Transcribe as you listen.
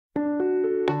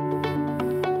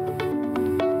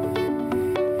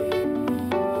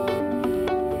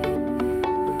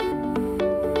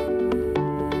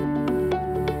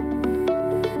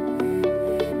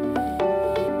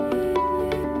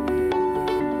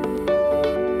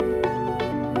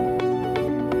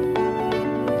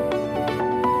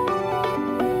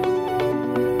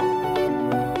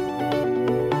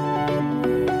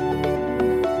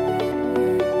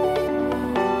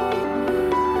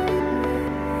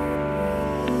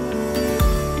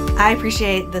I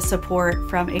appreciate the support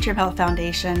from Atrium Health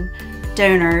Foundation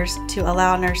donors to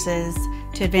allow nurses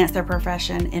to advance their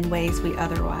profession in ways we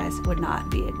otherwise would not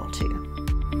be able to.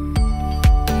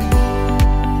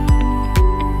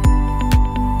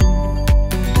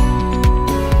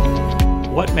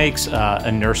 What makes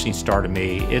a nursing star to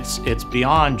me, it's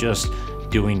beyond just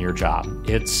doing your job.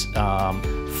 It's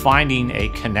finding a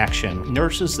connection.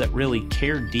 Nurses that really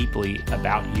care deeply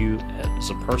about you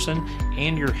as a person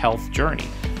and your health journey.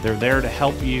 They're there to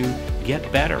help you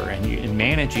get better in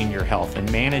managing your health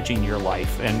and managing your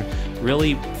life and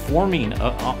really forming,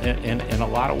 in a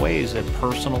lot of ways, a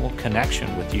personal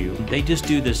connection with you. They just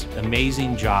do this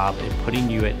amazing job at putting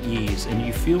you at ease, and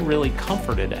you feel really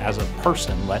comforted as a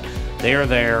person that they're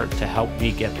there to help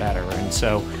me get better. And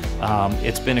so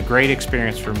it's been a great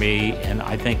experience for me, and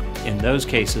I think in those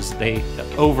cases they,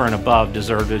 over and above,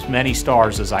 deserved as many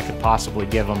stars as I could possibly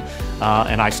give them,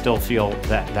 and I still feel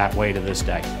that way to this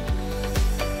day.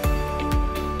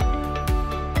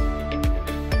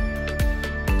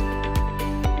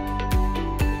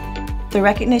 The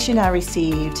recognition I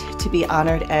received to be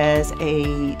honored as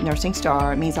a nursing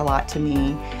star means a lot to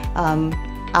me.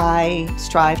 I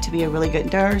strive to be a really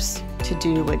good nurse, to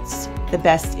do what's in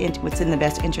the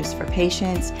best interest for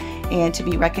patients, and to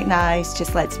be recognized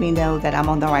just lets me know that I'm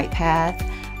on the right path,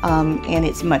 and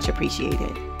it's much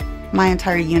appreciated. My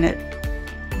entire unit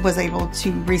was able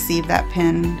to receive that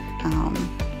pin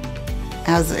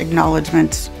as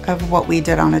acknowledgement of what we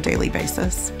did on a daily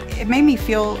basis. It made me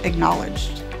feel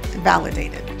acknowledged,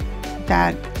 validated,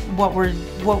 that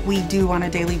what we do on a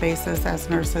daily basis as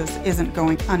nurses isn't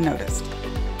going unnoticed.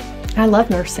 I love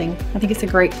nursing. I think it's a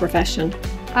great profession.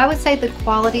 I would say the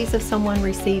qualities of someone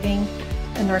receiving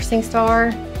a nursing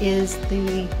star is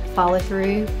the follow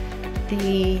through,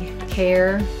 the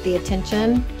care, the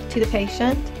attention to the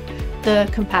patient, the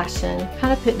compassion,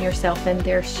 kind of putting yourself in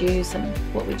their shoes and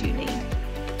what would you need.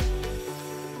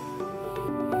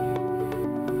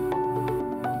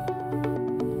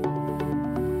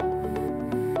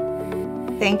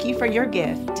 Thank you for your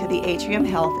gift to the Atrium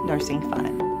Health Nursing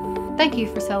Fund. Thank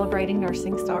you for celebrating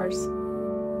nursing stars.